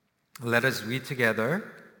Let us read together.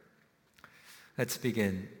 Let's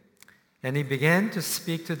begin. And he began to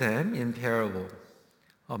speak to them in parable.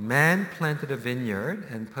 A man planted a vineyard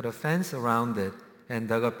and put a fence around it and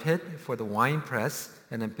dug a pit for the winepress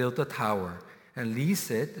and then built a tower and leased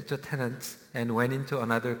it to tenants and went into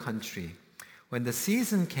another country. When the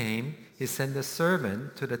season came, he sent a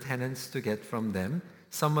servant to the tenants to get from them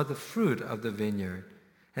some of the fruit of the vineyard.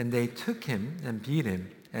 And they took him and beat him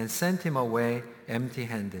and sent him away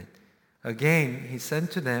empty-handed. Again, he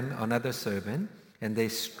sent to them another servant, and they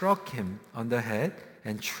struck him on the head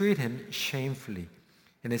and treated him shamefully.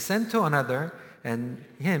 And they sent to another, and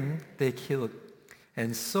him they killed.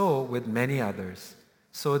 And so with many others.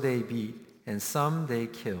 So they beat, and some they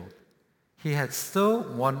killed. He had still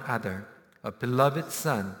one other, a beloved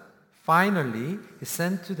son. Finally, he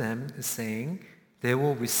sent to them, saying, "They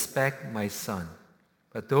will respect my son."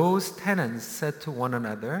 But those tenants said to one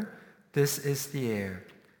another, "This is the heir.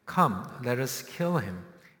 Come, let us kill him,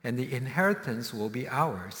 and the inheritance will be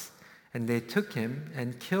ours." And they took him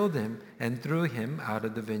and killed him and threw him out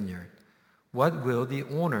of the vineyard. What will the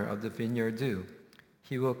owner of the vineyard do?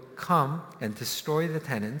 He will come and destroy the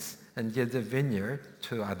tenants and give the vineyard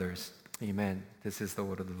to others. Amen. This is the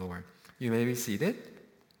word of the Lord. You may be seated.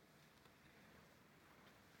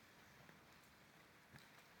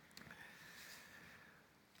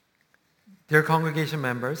 Dear congregation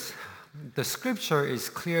members, the scripture is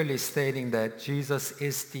clearly stating that Jesus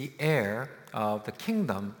is the heir of the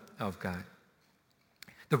kingdom of God.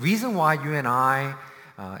 The reason why you and I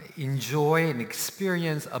enjoy and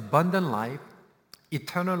experience abundant life,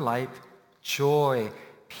 eternal life, joy,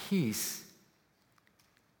 peace,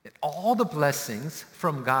 all the blessings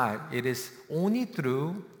from God, it is only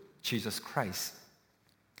through Jesus Christ.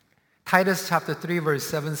 Titus chapter 3 verse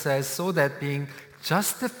 7 says, "So that being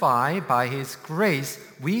justified by his grace,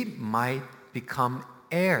 we might become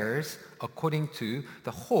heirs according to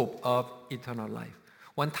the hope of eternal life."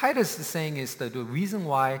 What Titus is saying is that the reason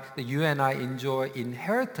why you and I enjoy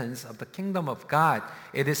inheritance of the kingdom of God,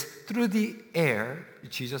 it is through the heir,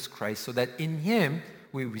 Jesus Christ, so that in him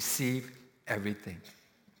we receive everything.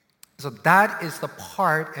 So that is the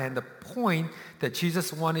part and the point that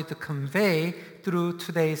Jesus wanted to convey through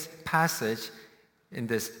today's passage in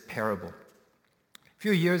this parable. A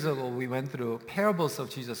few years ago, we went through parables of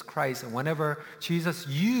Jesus Christ, and whenever Jesus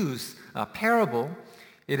used a parable,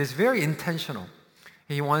 it is very intentional.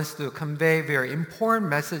 He wants to convey very important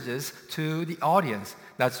messages to the audience.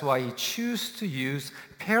 That's why he chooses to use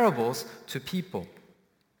parables to people.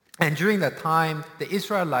 And during that time, the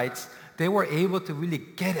Israelites, they were able to really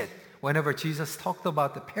get it whenever Jesus talked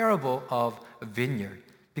about the parable of a vineyard,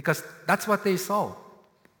 because that's what they saw.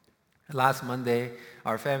 Last Monday,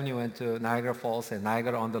 our family went to Niagara Falls and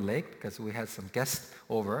Niagara-on-the-Lake because we had some guests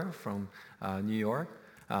over from New York,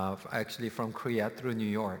 actually from Korea through New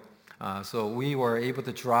York. So we were able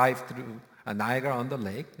to drive through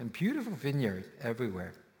Niagara-on-the-Lake, and beautiful vineyard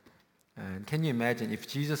everywhere. And can you imagine if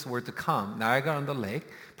Jesus were to come, Niagara-on-the-Lake,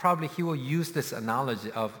 probably he will use this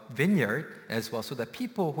analogy of vineyard as well, so that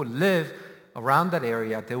people who live around that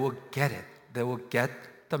area, they will get it. They will get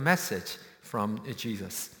the message from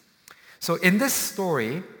Jesus. So in this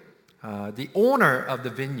story, the owner of the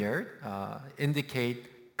vineyard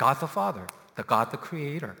indicate God the Father, the God the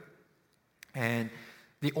Creator. And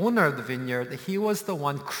the owner of the vineyard, he was the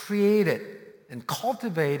one created and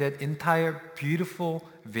cultivated entire beautiful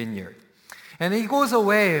vineyard. And he goes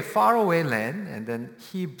away, far away land, and then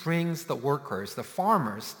he brings the workers, the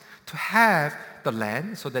farmers, to have the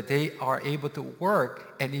land so that they are able to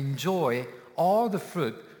work and enjoy all the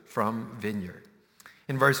fruit from vineyard.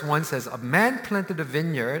 In verse 1 says, "A man planted a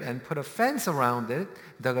vineyard and put a fence around it,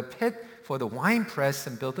 dug a pit for the winepress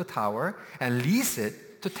and built a tower, and leased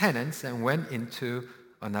it to tenants and went into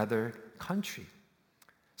another country."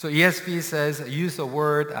 So ESV says, use the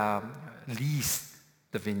word lease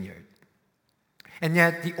the vineyard. And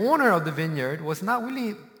yet the owner of the vineyard was not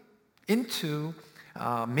really into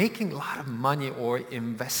making a lot of money or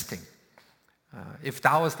investing. If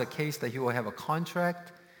that was the case, that he will have a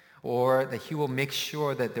contract, or that he will make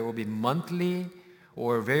sure that there will be monthly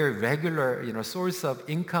or very regular, source of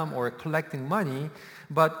income or collecting money.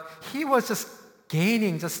 But he was just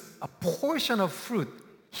gaining just a portion of fruit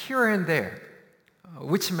here and there,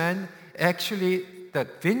 which meant actually the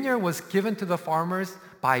vineyard was given to the farmers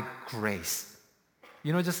by grace.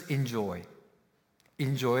 Just enjoy.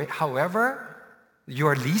 Enjoy. However, you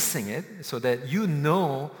are leasing it so that you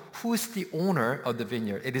know who's the owner of the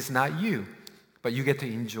vineyard. It is not you, but you get to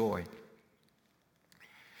enjoy.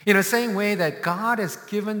 In the same way that God has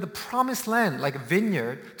given the promised land, like a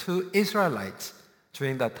vineyard, to Israelites.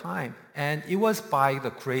 during that time. And it was by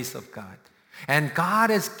the grace of God. And God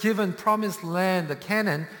has given promised land, the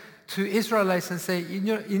Canaan, to Israelites and say,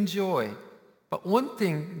 enjoy. But one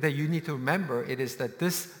thing that you need to remember, it is that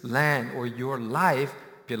this land or your life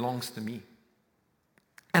belongs to me.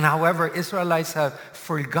 And however, Israelites have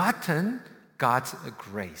forgotten God's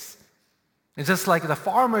grace. And just like the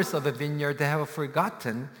farmers of the vineyard, they have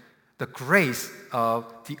forgotten the grace of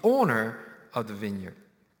the owner of the vineyard.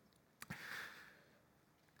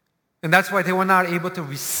 And that's why they were not able to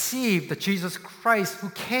receive the Jesus Christ who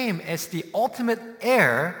came as the ultimate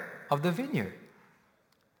heir of the vineyard.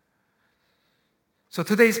 So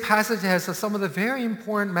today's passage has some of the very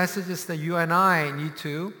important messages that you and I need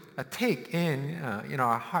to take in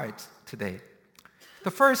our hearts today.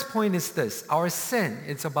 The first point is this: our sin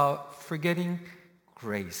is about forgetting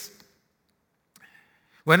grace.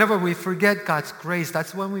 Whenever we forget God's grace,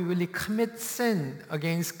 that's when we really commit sin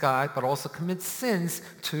against God, but also commit sins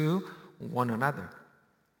to one another.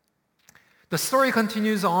 The story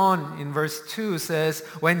continues on in verse 2, says,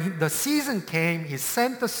 when the season came, he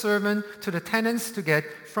sent the servant to the tenants to get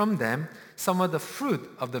from them some of the fruit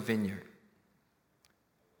of the vineyard.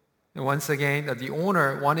 And once again, the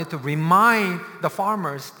owner wanted to remind the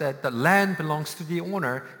farmers that the land belongs to the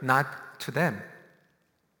owner, not to them.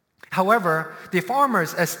 However, the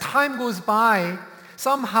farmers, as time goes by,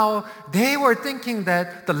 somehow they were thinking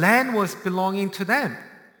that the land was belonging to them.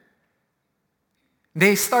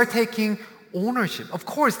 They start taking ownership. Of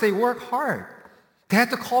course, they work hard. They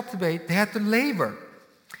had to cultivate, they had to labor.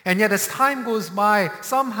 And yet as time goes by,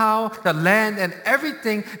 somehow the land and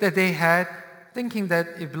everything that they had, thinking that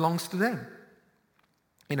it belongs to them.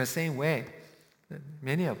 In the same way,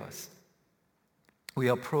 many of us, we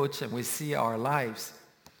approach and we see our lives.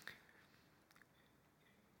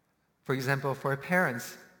 For example, for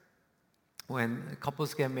parents, when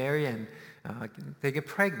couples get married and they get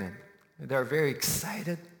pregnant, they're very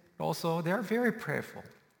excited. Also, they are very prayerful.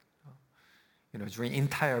 During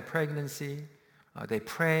entire pregnancy, they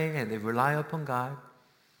pray and they rely upon God.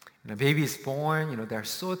 When a baby is born, they're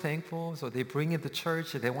so thankful. So they bring it to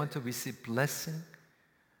church and they want to receive blessing,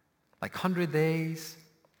 like 100 days.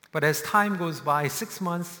 But as time goes by, 6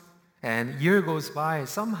 months and year goes by,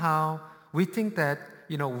 somehow we think that,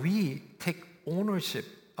 we take ownership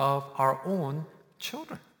of our own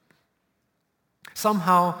children.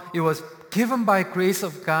 Somehow it was given by grace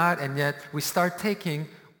of God, and yet we start taking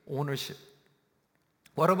ownership.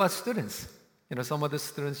 What about students? Some of the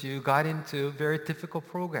students, you got into a very difficult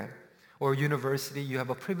program, or university, you have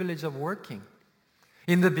a privilege of working.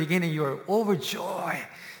 In the beginning, you are overjoyed,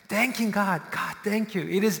 thanking God. God, thank you.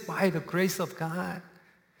 It is by the grace of God.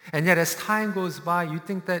 And yet as time goes by, you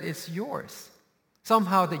think that it's yours.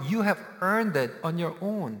 Somehow that you have earned it on your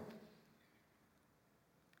own.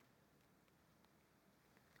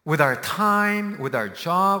 With our time, with our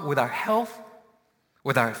job, with our health,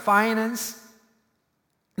 with our finance,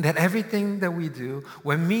 that everything that we do,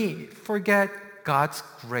 when we forget God's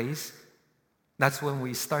grace, that's when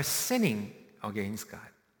we start sinning against God.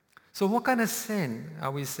 So what kind of sin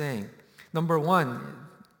are we saying? Number one,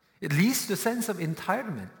 it leads to a sense of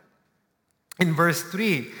entitlement. In verse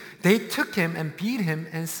 3, they took him and beat him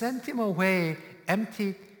and sent him away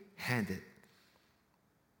empty-handed.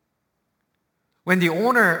 When the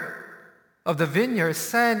owner of the vineyard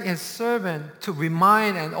sent his servant to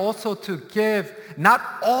remind and also to give not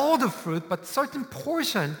all the fruit, but certain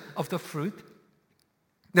portion of the fruit,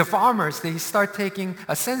 the farmers, they start taking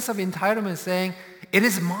a sense of entitlement, saying, it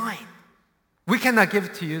is mine. We cannot give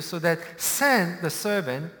it to you, so that send the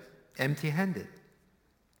servant empty-handed.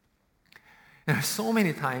 There are so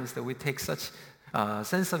many times that we take such a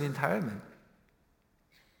sense of entitlement.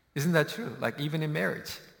 Isn't that true? Like even in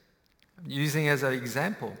marriage. Using as an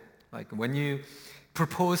example, like when you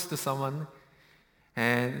propose to someone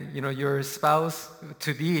and your spouse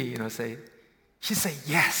to be, she say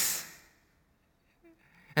yes.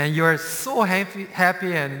 And you're so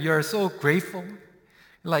happy and you're so grateful.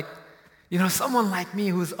 Like, someone like me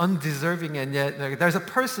who's undeserving, and yet there's a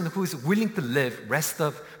person who's willing to live rest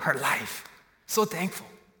of her life. So thankful.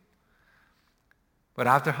 But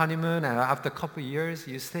after honeymoon and after a couple of years,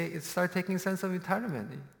 you start taking a sense of entitlement.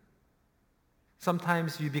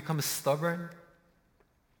 Sometimes you become stubborn.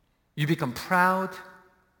 You become proud.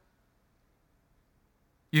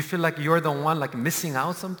 You feel like you're the one missing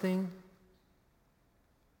out something.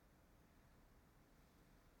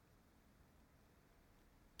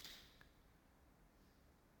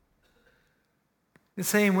 The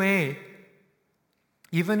same way,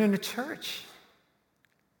 even in the church.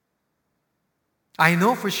 I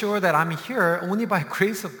know for sure that I'm here only by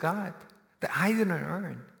grace of God, that I didn't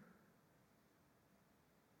earn.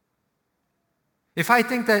 if I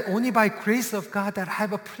think that only by grace of God that I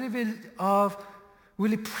have a privilege of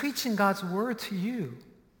really preaching God's word to you,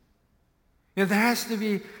 there has to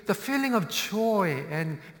be the feeling of joy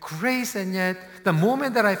and grace, and yet the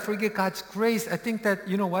moment that I forget God's grace, I think that,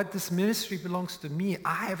 this ministry belongs to me.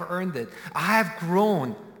 I have earned it. I have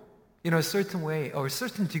grown in a certain way or a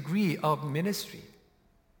certain degree of ministry.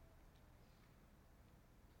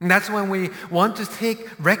 And that's when we want to take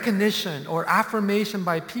recognition or affirmation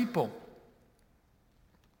by people.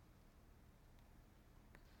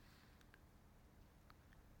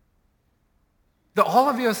 All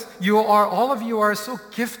of you are so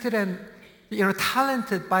gifted and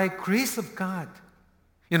talented by grace of God.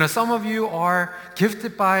 Some of you are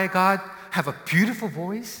gifted by God, have a beautiful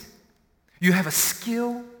voice. You have a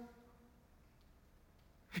skill.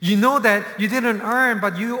 You know that you didn't earn,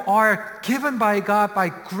 but you are given by God by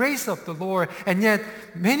grace of the Lord. And yet,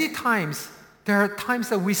 many times, there are times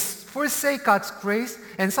that we forsake God's grace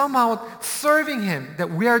and somehow serving Him,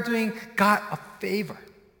 that we are doing God a favor.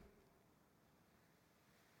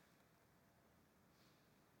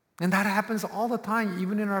 And that happens all the time,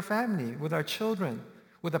 even in our family, with our children,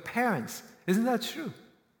 with our parents. Isn't that true?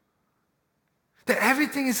 That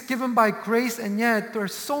everything is given by grace, and yet there are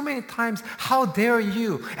so many times, how dare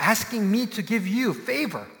you asking me to give you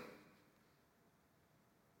favor?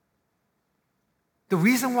 The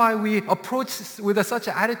reason why we approach with such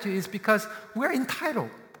an attitude is because we're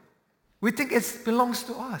entitled. We think it belongs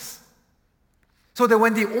to us. So that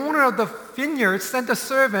when the owner of the vineyard sent a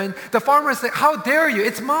servant, the farmer said, "How dare you?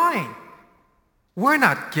 It's mine. We're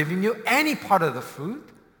not giving you any part of the fruit.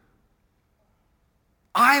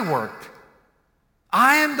 I worked.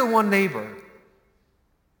 I am the one neighbor."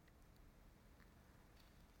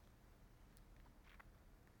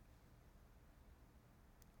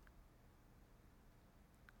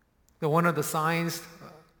 One of the signs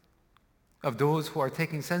of those who are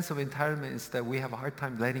taking sense of entitlement is that we have a hard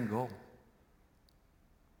time letting go.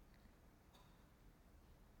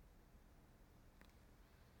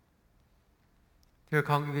 Dear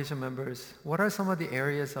congregation members, what are some of the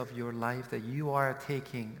areas of your life that you are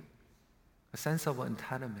taking a sense of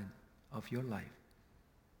entitlement of your life?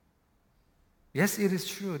 Yes, it is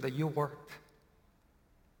true that you worked.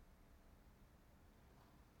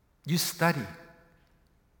 You study.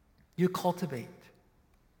 You cultivate.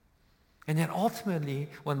 And yet ultimately,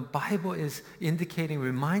 what the Bible is indicating,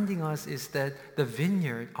 reminding us, is that the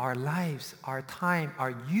vineyard, our lives, our time,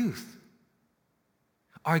 our youth,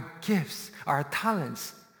 our gifts, our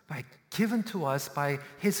talents, given to us by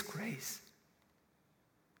His grace.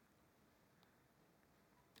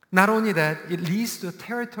 Not only that, it leads to a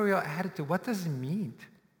territorial attitude. What does it mean?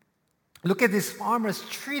 Look at these farmers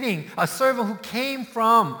treating a servant who came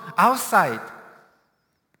from outside.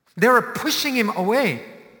 They were pushing him away.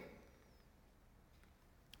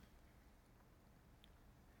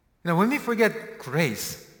 When we forget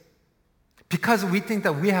grace, because we think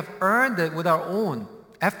that we have earned it with our own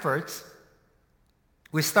efforts,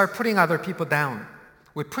 we start putting other people down.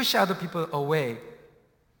 We push other people away.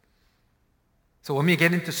 So when we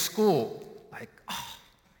get into school,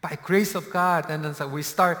 by grace of God, and then we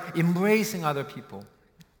start embracing other people.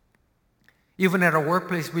 Even at our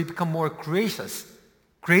workplace, we become more gracious,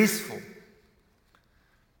 graceful.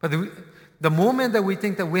 But the moment that we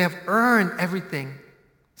think that we have earned everything,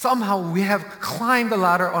 somehow we have climbed the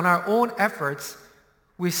ladder on our own efforts,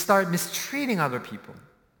 we start mistreating other people.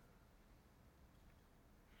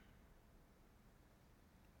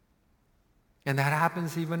 And that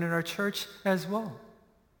happens even in our church as well.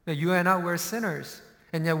 That you and I, we're sinners,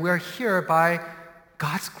 and yet we're here by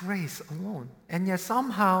God's grace alone. And yet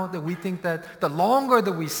somehow that we think that the longer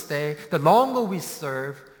that we stay, the longer we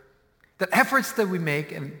serve, the efforts that we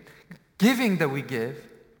make and giving that we give,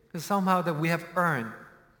 is somehow that we have earned,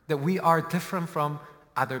 that we are different from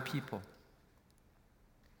other people.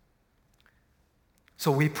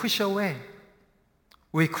 So we push away.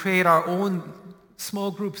 We create our own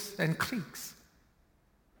small groups and cliques.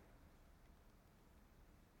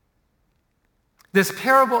 This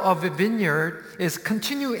parable of the vineyard is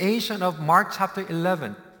continuation of Mark chapter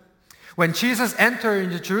 11. When Jesus entered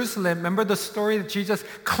into Jerusalem, remember the story of Jesus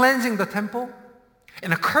cleansing the temple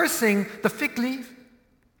and cursing the fig leaf?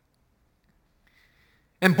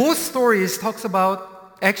 And both stories talks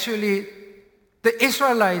about actually the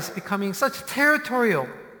Israelites becoming such territorial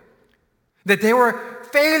that they were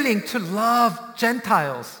failing to love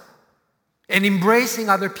Gentiles and embracing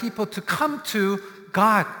other people to come to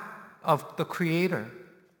God of the Creator.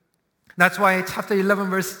 That's why chapter 11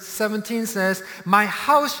 verse 17 says, "My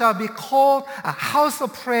house shall be called a house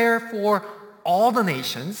of prayer for all the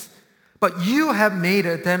nations, but you have made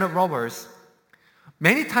it a den of robbers."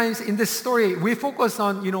 Many times in this story, we focus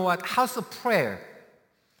on, house of prayer.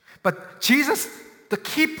 But Jesus, the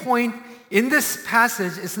key point in this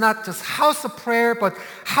passage is not just house of prayer, but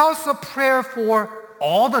house of prayer for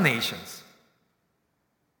all the nations.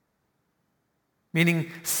 Meaning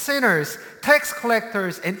sinners, tax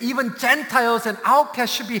collectors, and even Gentiles and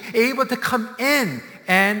outcasts should be able to come in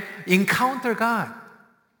and encounter God.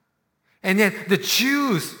 And yet the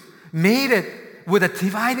Jews made it with the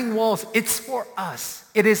dividing walls. It's for us.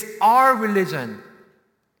 It is our religion.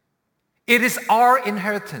 It is our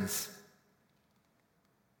inheritance.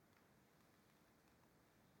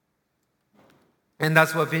 And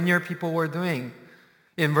that's what vineyard people were doing.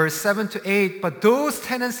 In verse 7 to 8, but those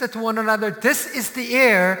tenants said to one another, this is the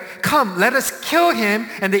heir. Come, let us kill him,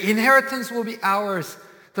 and the inheritance will be ours.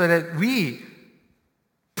 So that we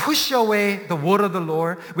push away the word of the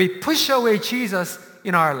Lord. We push away Jesus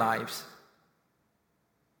in our lives.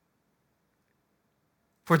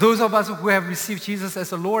 For those of us who have received Jesus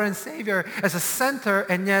as a Lord and Savior, as a center,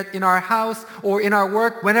 and yet in our house or in our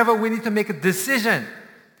work, whenever we need to make a decision,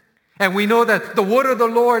 and we know that the word of the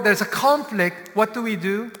Lord, there's a conflict, what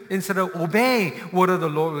do? Instead of obeying the word of the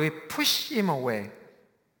Lord, we push him away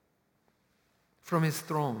from his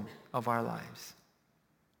throne of our lives.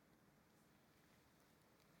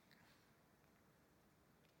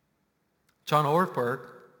 John Ortberg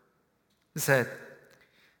said,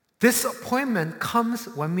 disappointment comes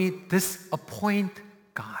when we disappoint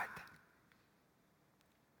God.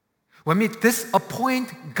 When we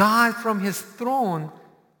disappoint God from his throne,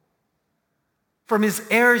 from his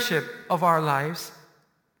heirship of our lives,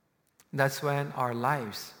 that's when our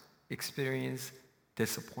lives experience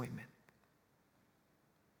disappointment.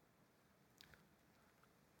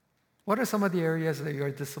 What are some of the areas that you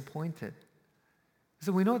are disappointed?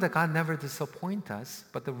 So we know that God never disappoints us,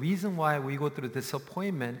 but the reason why we go through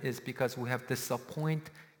disappointment is because we have disappointed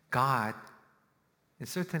God in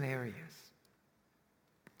certain areas.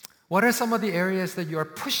 What are some of the areas that you are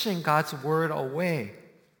pushing God's word away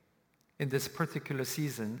in this particular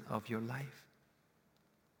season of your life?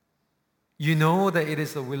 You know that it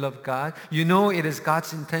is the will of God. You know it is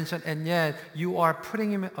God's intention, and yet you are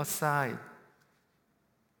putting him aside.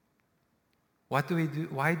 What do we do?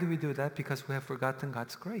 Why do we do that? Because we have forgotten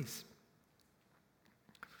God's grace.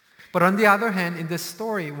 But on the other hand, in this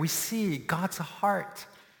story, we see God's heart.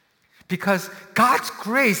 Because God's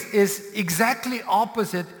grace is exactly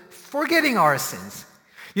opposite forgetting our sins.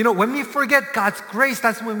 When we forget God's grace,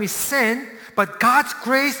 that's when we sin. But God's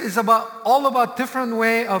grace is all about different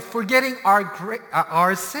way of forgetting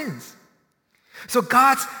our sins. So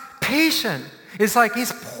God's patience is like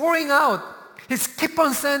he's pouring out. He's keep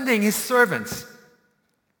on sending his servants.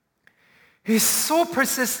 He's so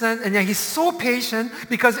persistent and yet he's so patient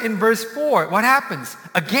because in verse 4, what happens?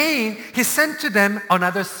 Again, he sent to them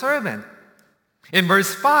another servant. In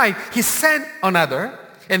verse 5, he sent another.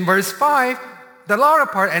 In verse 5, the latter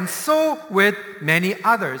part, and so with many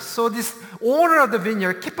others. So this owner of the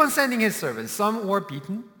vineyard kept on sending his servants. Some were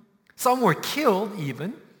beaten. Some were killed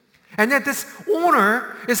even. And yet this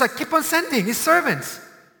owner is like keep on sending his servants.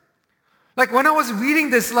 Like when I was reading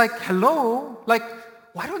this, like, hello, like,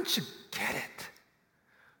 why don't you get it?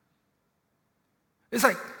 It's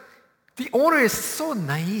like the owner is so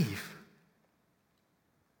naive.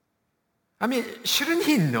 I mean, shouldn't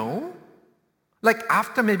he know? Like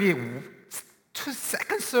after maybe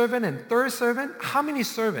second servant and third servant, how many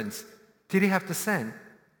servants did he have to send?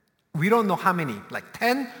 We don't know how many, like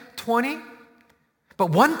 10, 20? But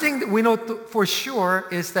one thing that we know for sure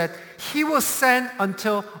is that he will send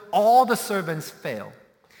until all the servants fail.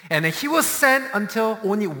 And he will send until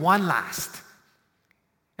only one last.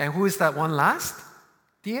 And who is that one last?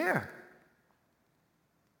 The heir.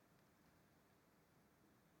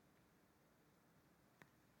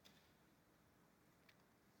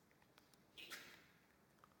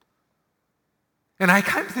 And I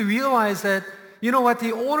come to realize that, you know what,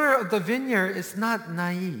 the owner of the vineyard is not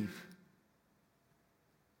naive.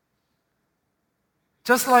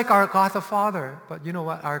 Just like our God the Father, but you know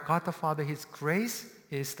what? Our God the Father, his grace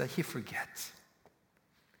is that he forgets.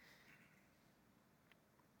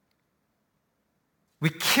 We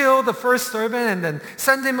kill the first servant and then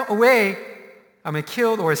send him away.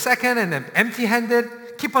 Killed or second and then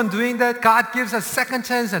empty-handed. Keep on doing that. God gives us second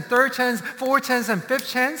chance and third chance, fourth chance and fifth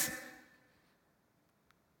chance.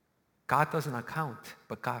 God doesn't account,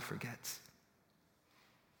 but God forgets.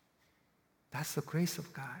 That's the grace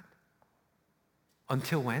of God.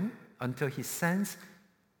 Until when? Until he sends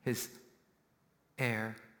his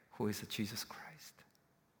heir, who is Jesus Christ.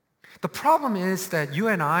 The problem is that you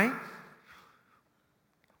and I,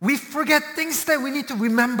 we forget things that we need to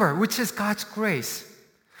remember, which is God's grace.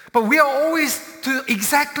 But we are always to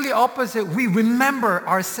exactly opposite. We remember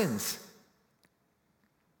our sins.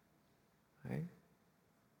 Right?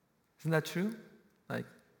 Isn't that true? Like,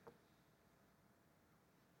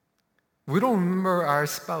 we don't remember our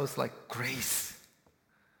spouse like grace,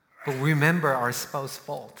 but we remember our spouse's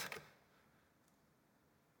fault.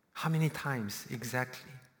 How many times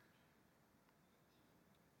exactly?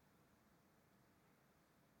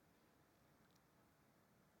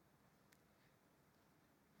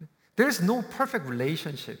 There's no perfect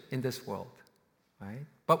relationship in this world, right?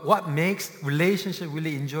 But what makes relationship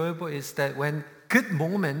really enjoyable is that when good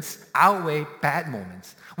moments outweigh bad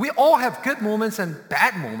moments. We all have good moments and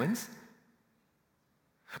bad moments.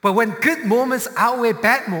 But when good moments outweigh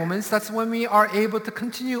bad moments, that's when we are able to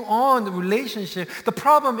continue on the relationship. The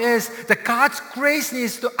problem is that God's grace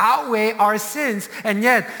needs to outweigh our sins. And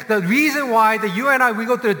yet, the reason why that you and I, we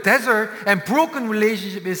go to the desert and broken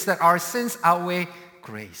relationship is that our sins outweigh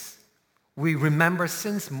grace. We remember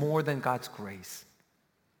sins more than God's grace.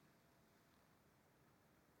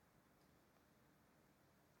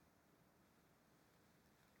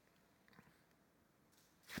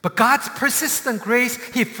 But God's persistent grace,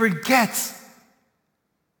 He forgets.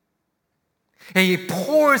 And He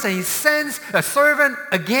pours and He sends a servant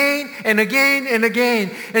again and again and again.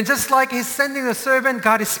 And just like He's sending a servant,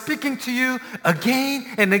 God is speaking to you again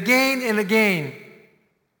and again and again.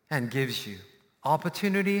 And gives you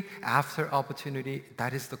opportunity after opportunity.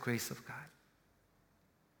 That is the grace of God.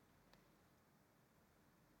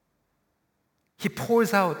 He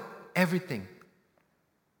pours out everything.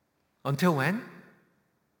 Until when?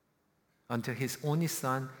 Until His only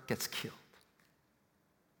Son gets killed.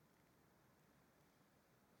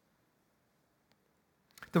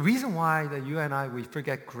 The reason why that you and I, we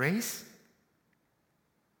forget grace,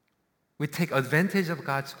 we take advantage of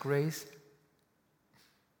God's grace,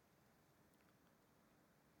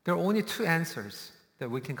 there are only two answers that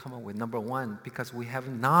we can come up with. Number one, because we have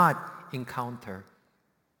not encountered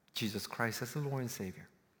Jesus Christ as the Lord and Savior.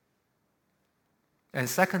 And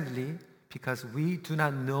secondly, because we do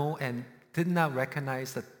not know and did not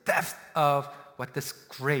recognize the depth of what this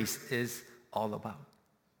grace is all about.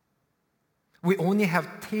 We only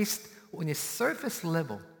have taste on a surface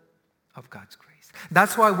level of God's grace.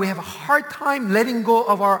 That's why we have a hard time letting go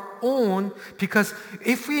of our own, because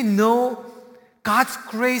if we know God's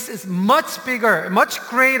grace is much bigger, much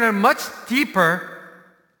greater, much deeper,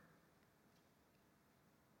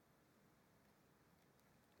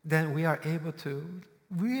 then we are able to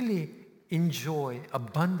really enjoy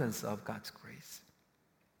abundance of God's grace.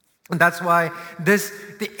 And that's why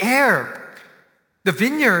the heir, the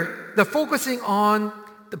vineyard, they're focusing on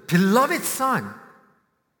the beloved Son.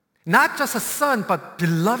 Not just a son, but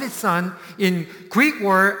beloved Son. In Greek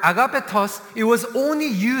word, agapetos, it was only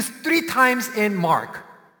used 3 times in Mark.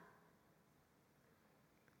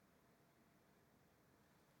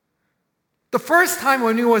 The first time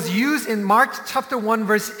when it was used in Mark chapter 1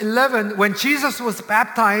 verse 11, when Jesus was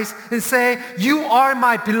baptized and say, "You are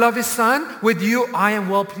my beloved Son, with you I am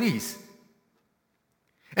well pleased."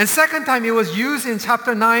 And second time it was used in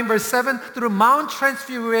chapter 9 verse 7 through Mount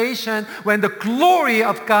Transfiguration, when the glory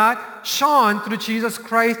of God shone through Jesus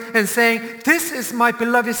Christ and saying, "This is my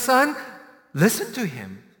beloved Son, listen to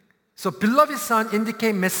Him." So beloved Son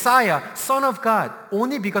indicate Messiah, Son of God,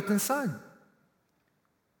 only begotten Son.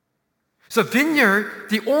 So vineyard,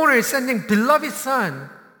 the owner is sending beloved Son.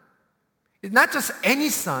 It's not just any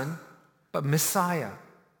son, but Messiah.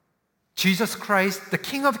 Jesus Christ, the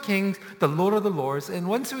King of Kings, the Lord of the Lords. And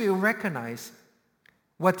once we recognize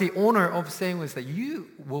what the owner of saying was, that you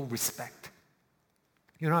will respect.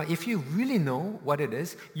 You know, if you really know what it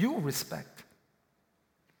is, you will respect.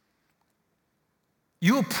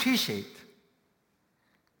 You appreciate.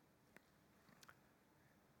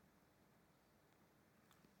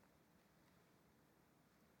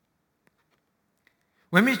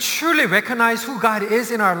 When we truly recognize who God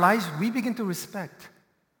is in our lives, we begin to respect.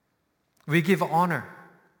 We give honor.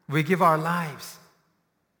 We give our lives.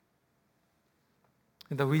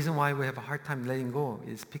 And the reason why we have a hard time letting go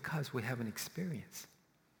is because we haven't experienced.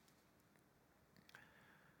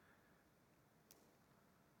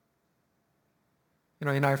 You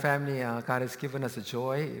know, in our family, God has given us a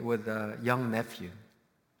joy with a young nephew.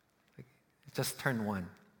 He just turned 1.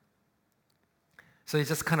 So it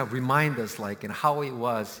just kind of reminds us, like, how it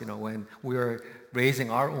was, when we were raising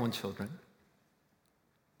our own children.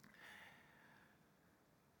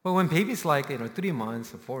 But when baby's like, 3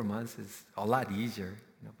 months or 4 months, it's a lot easier.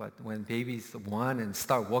 But when baby's 1 and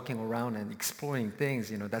start walking around and exploring things,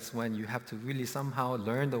 that's when you have to really somehow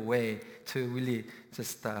learn the way to really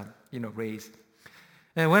just, raise.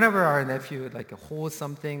 And whenever our nephew holds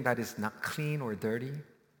something that is not clean or dirty,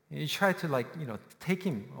 you try to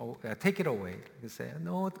take it away. You say,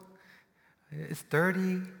 no, it's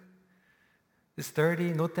dirty. It's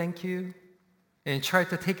dirty. No, thank you. And you try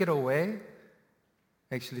to take it away.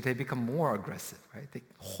 Actually, they become more aggressive, right? They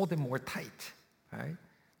hold it more tight, right?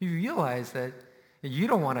 You realize that you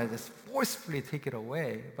don't want to just forcefully take it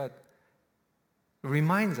away, but it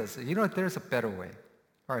reminds us, there's a better way.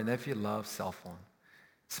 Our nephew loves cell phone,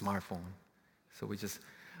 smartphone. So we just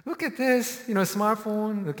look at this,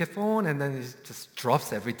 smartphone, look at phone, and then it just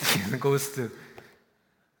drops everything and goes to.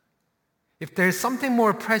 If there's something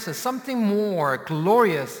more precious, something more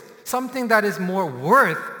glorious, something that is more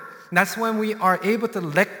worth, that's when we are able to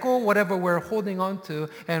let go whatever we're holding on to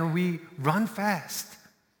and we run fast.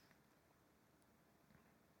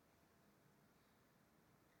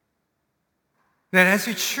 That as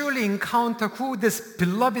you truly encounter who this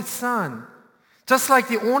beloved son, just like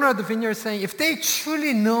the owner of the vineyard saying, if they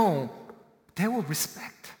truly know, they will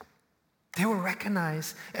respect, they will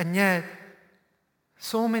recognize, and yet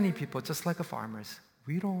so many people, just like the farmers,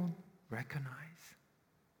 we don't recognize.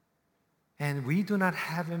 And we do not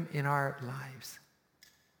have him in our lives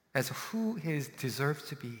as who he deserves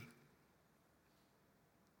to be.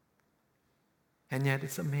 And yet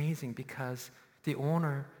it's amazing because the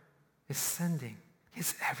owner is sending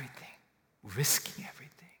his everything, risking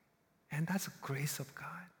everything. And that's the grace of God.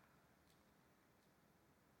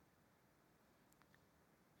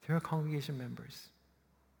 Dear congregation members,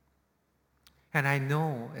 and I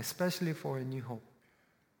know, especially for A New Hope,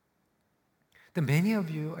 that many of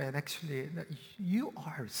you, and actually, that you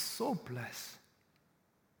are so blessed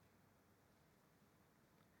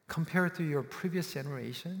compared to your previous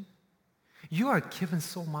generation. You are given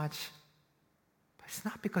so much, but it's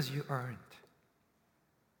not because you earned,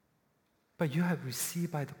 but you have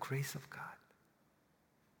received by the grace of God.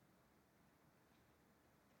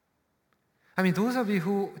 I mean, those of you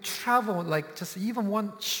who travel, just even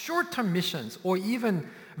one short-term missions or even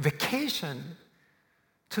vacation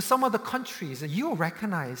to some of the countries, you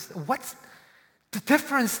recognize what's the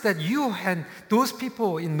difference that you and those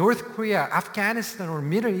people in North Korea, Afghanistan, or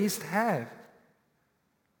Middle East have.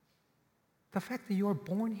 The fact that you are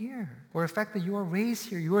born here, or the fact that you are raised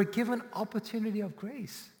here, you are given opportunity of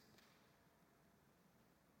grace.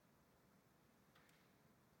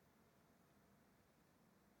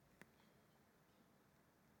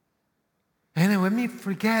 And then when we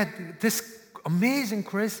forget this amazing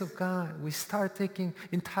grace of God, we start taking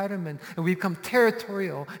entitlement and we become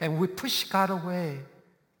territorial and we push God away.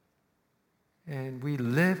 And we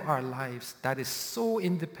live our lives that is so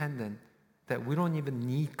independent that we don't even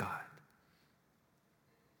need God.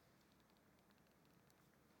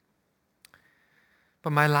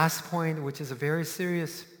 But my last point, which is a very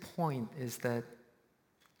serious point, is that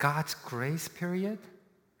God's grace period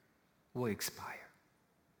will expire.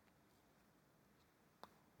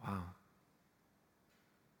 Wow.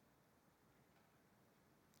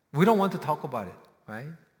 We don't want to talk about it, right?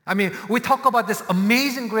 I mean, we talk about this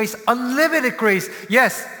amazing grace, unlimited grace.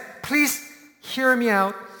 Yes, please hear me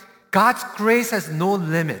out. God's grace has no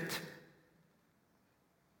limit. Okay.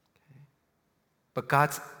 But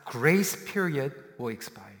God's grace period will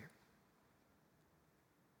expire.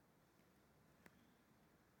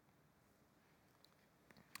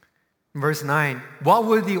 Verse 9, what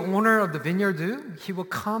will the owner of the vineyard do? He will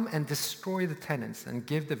come and destroy the tenants and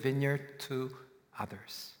give the vineyard to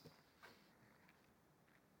others.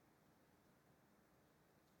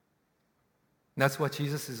 That's what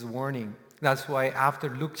Jesus is warning. That's why after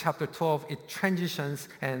Luke chapter 12, it transitions,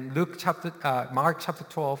 and Mark chapter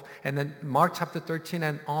 12, and then Mark chapter 13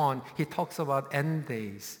 and on, he talks about end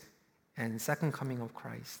days and second coming of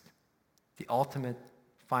Christ, the ultimate,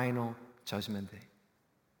 final judgment day.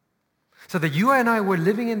 So that you and I were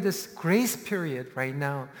living in this grace period right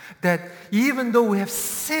now, that even though we have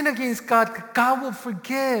sinned against God, God will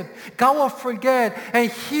forgive, God will forget,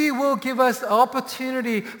 and He will give us the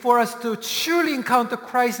opportunity for us to truly encounter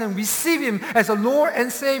Christ and receive Him as a Lord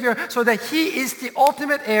and Savior, so that He is the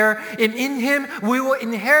ultimate heir, and in Him we will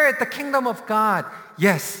inherit the kingdom of God.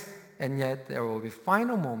 Yes, and yet there will be a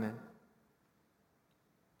final moment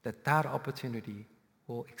that opportunity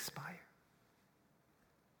will expire.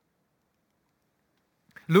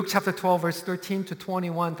 Luke chapter 12, verse 13 to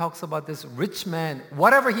 21 talks about this rich man.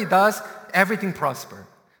 Whatever he does, everything prospers.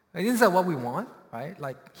 Isn't that what we want, right?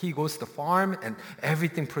 Like he goes to the farm and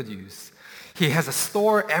everything produces. He has a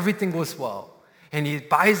store, everything goes well. And he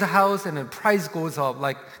buys a house and the price goes up.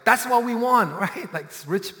 Like that's what we want, right? Like this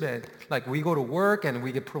rich man. Like we go to work and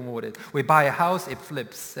we get promoted. We buy a house, it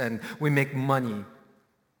flips and we make money.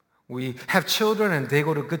 We have children and they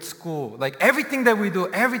go to good school. Like everything that we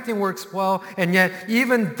do, everything works well. And yet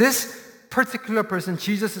even this particular person,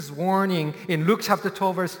 Jesus is warning in Luke chapter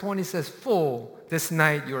 12 verse 20 says, "Fool, this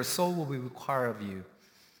night your soul will be required of you.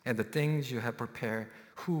 And the things you have prepared,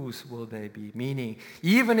 whose will they be?" Meaning,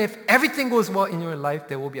 even if everything goes well in your life,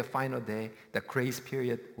 there will be a final day. The grace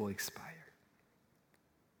period will expire.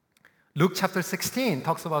 Luke chapter 16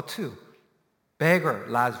 talks about two. Beggar,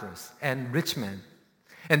 Lazarus, and rich man.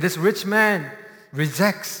 And this rich man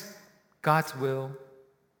rejects God's will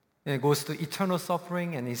and goes to eternal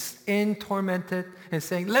suffering and is tormented and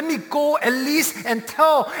saying, "Let me go at least and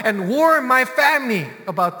tell and warn my family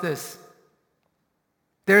about this.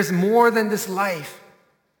 There's more than this life."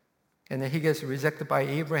 And then he gets rejected by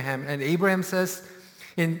Abraham. And Abraham says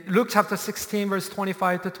in Luke chapter 16, verse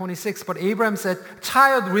 25 to 26, but Abraham said,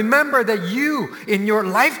 "Child, remember that you in your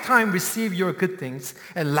lifetime received your good things,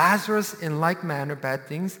 and Lazarus in like manner bad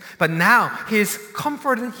things. But now he is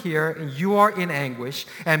comforted here, and you are in anguish.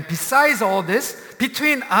 And besides all this,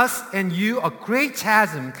 between us and you a great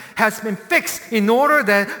chasm has been fixed in order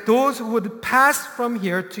that those who would pass from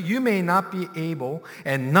here to you may not be able,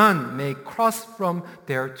 and none may cross from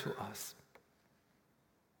there to us."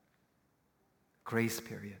 Grace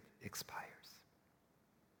period expires.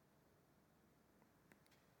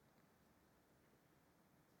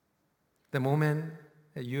 The moment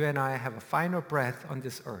that you and I have a final breath on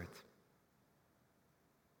this earth,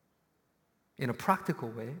 in a practical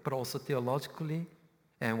way, but also theologically,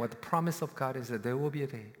 and what the promise of God is that there will be a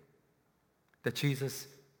day that Jesus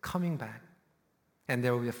coming back, and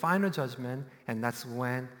there will be a final judgment, and that's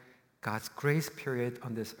when God's grace period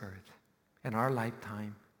on this earth and our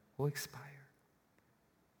lifetime will expire.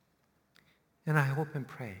 And I hope and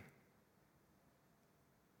pray,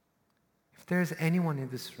 if there is anyone in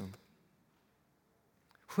this room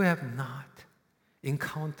who have not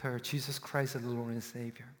encountered Jesus Christ as the Lord and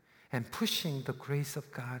Savior and pushing the grace of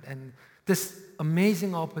God and this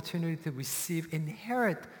amazing opportunity to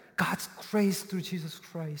inherit God's grace through Jesus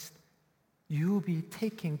Christ, you will be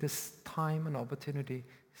taking this time and opportunity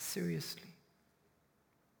seriously.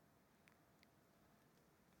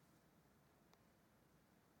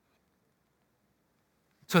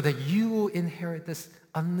 So that you will inherit this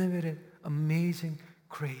unlimited, amazing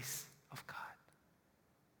grace of God.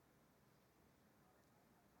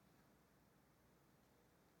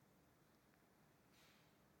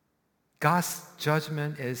 God's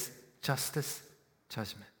judgment is justice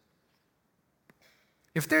judgment.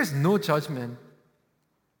 If there's no judgment,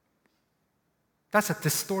 that's a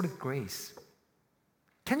distorted grace.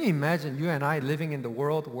 Can you imagine you and I living in the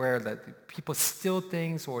world where that people steal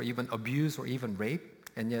things or even abuse or even rape?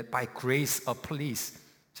 And yet, by grace of police,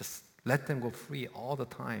 just let them go free all the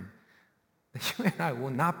time. You and I will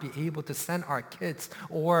not be able to send our kids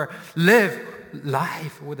or live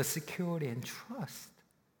life with a security and trust.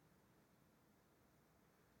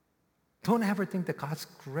 Don't ever think that God's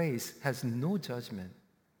grace has no judgment,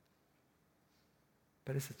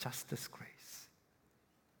 but it's a justice grace.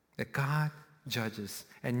 That God judges.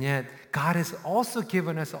 And yet, God has also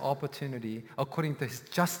given us an opportunity, according to His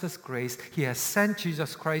justice grace, He has sent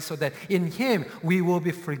Jesus Christ so that in Him we will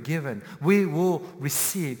be forgiven. We will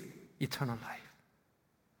receive eternal life.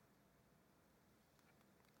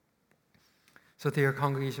 So dear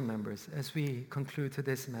congregation members, as we conclude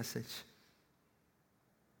today's message,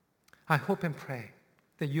 I hope and pray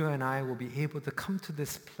that you and I will be able to come to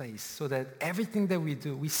this place so that everything that we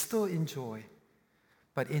do, we still enjoy,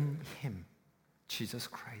 but in Him, Jesus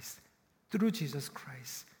Christ, through Jesus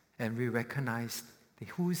Christ, and we recognize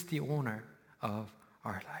who is the owner of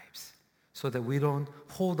our lives, so that we don't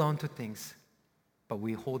hold on to things, but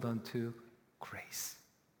we hold on to grace.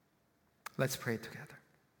 Let's pray together.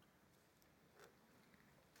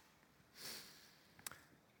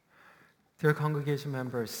 Dear congregation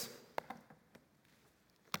members,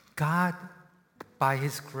 God, by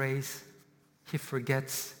His grace, He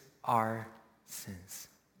forgets our sins.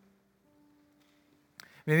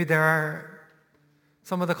 Maybe there are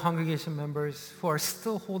some of the congregation members who are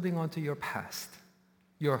still holding on to your past,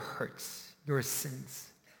 your hurts, your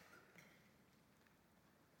sins.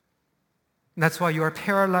 And that's why you are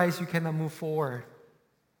paralyzed, you cannot move forward.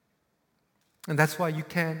 And that's why you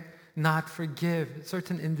cannot forgive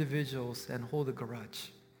certain individuals and hold a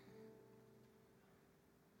grudge.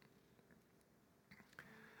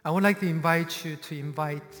 I would like to invite you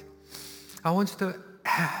I want you to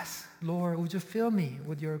ask, Lord, would you fill me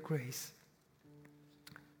with your grace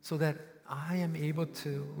so that I am able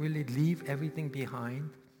to really leave everything behind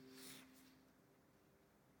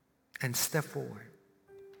and step forward.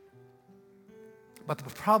 But the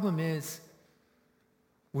problem is,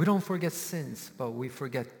 We don't forget sins, but we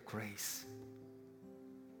forget grace.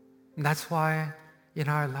 And that's why in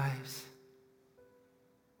our lives,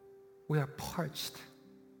 we are parched.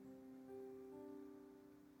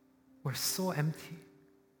 We're so empty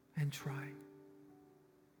and dry.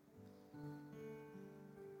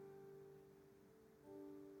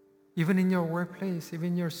 Even in your workplace, even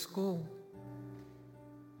in your school,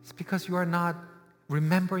 it's because you are not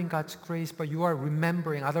remembering God's grace, but you are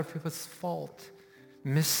remembering other people's fault,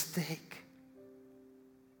 mistake.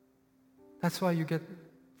 That's why you get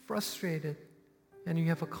frustrated and you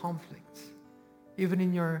have a conflict. Even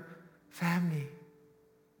in your family.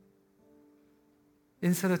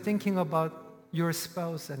 Instead of thinking about your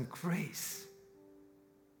spouse and grace,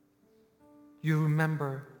 you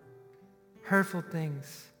remember hurtful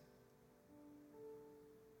things.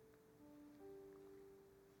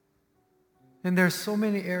 And there are so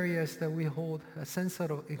many areas that we hold a sense of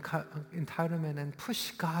entitlement and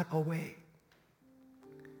push God away.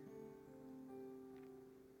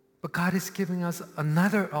 But God is giving us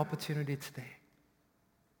another opportunity today.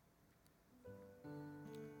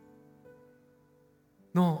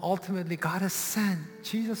 No, ultimately, God has sent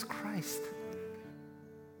Jesus Christ.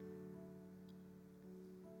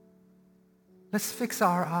 Let's fix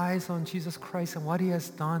our eyes on Jesus Christ and what He has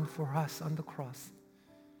done for us on the cross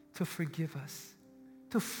to forgive us,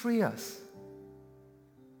 to free us,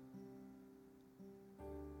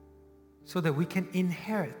 so that we can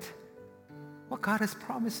inherit what God has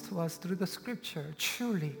promised to us through the Scripture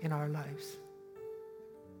truly in our lives.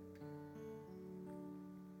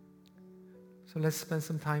 So let's spend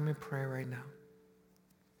some time in prayer right now.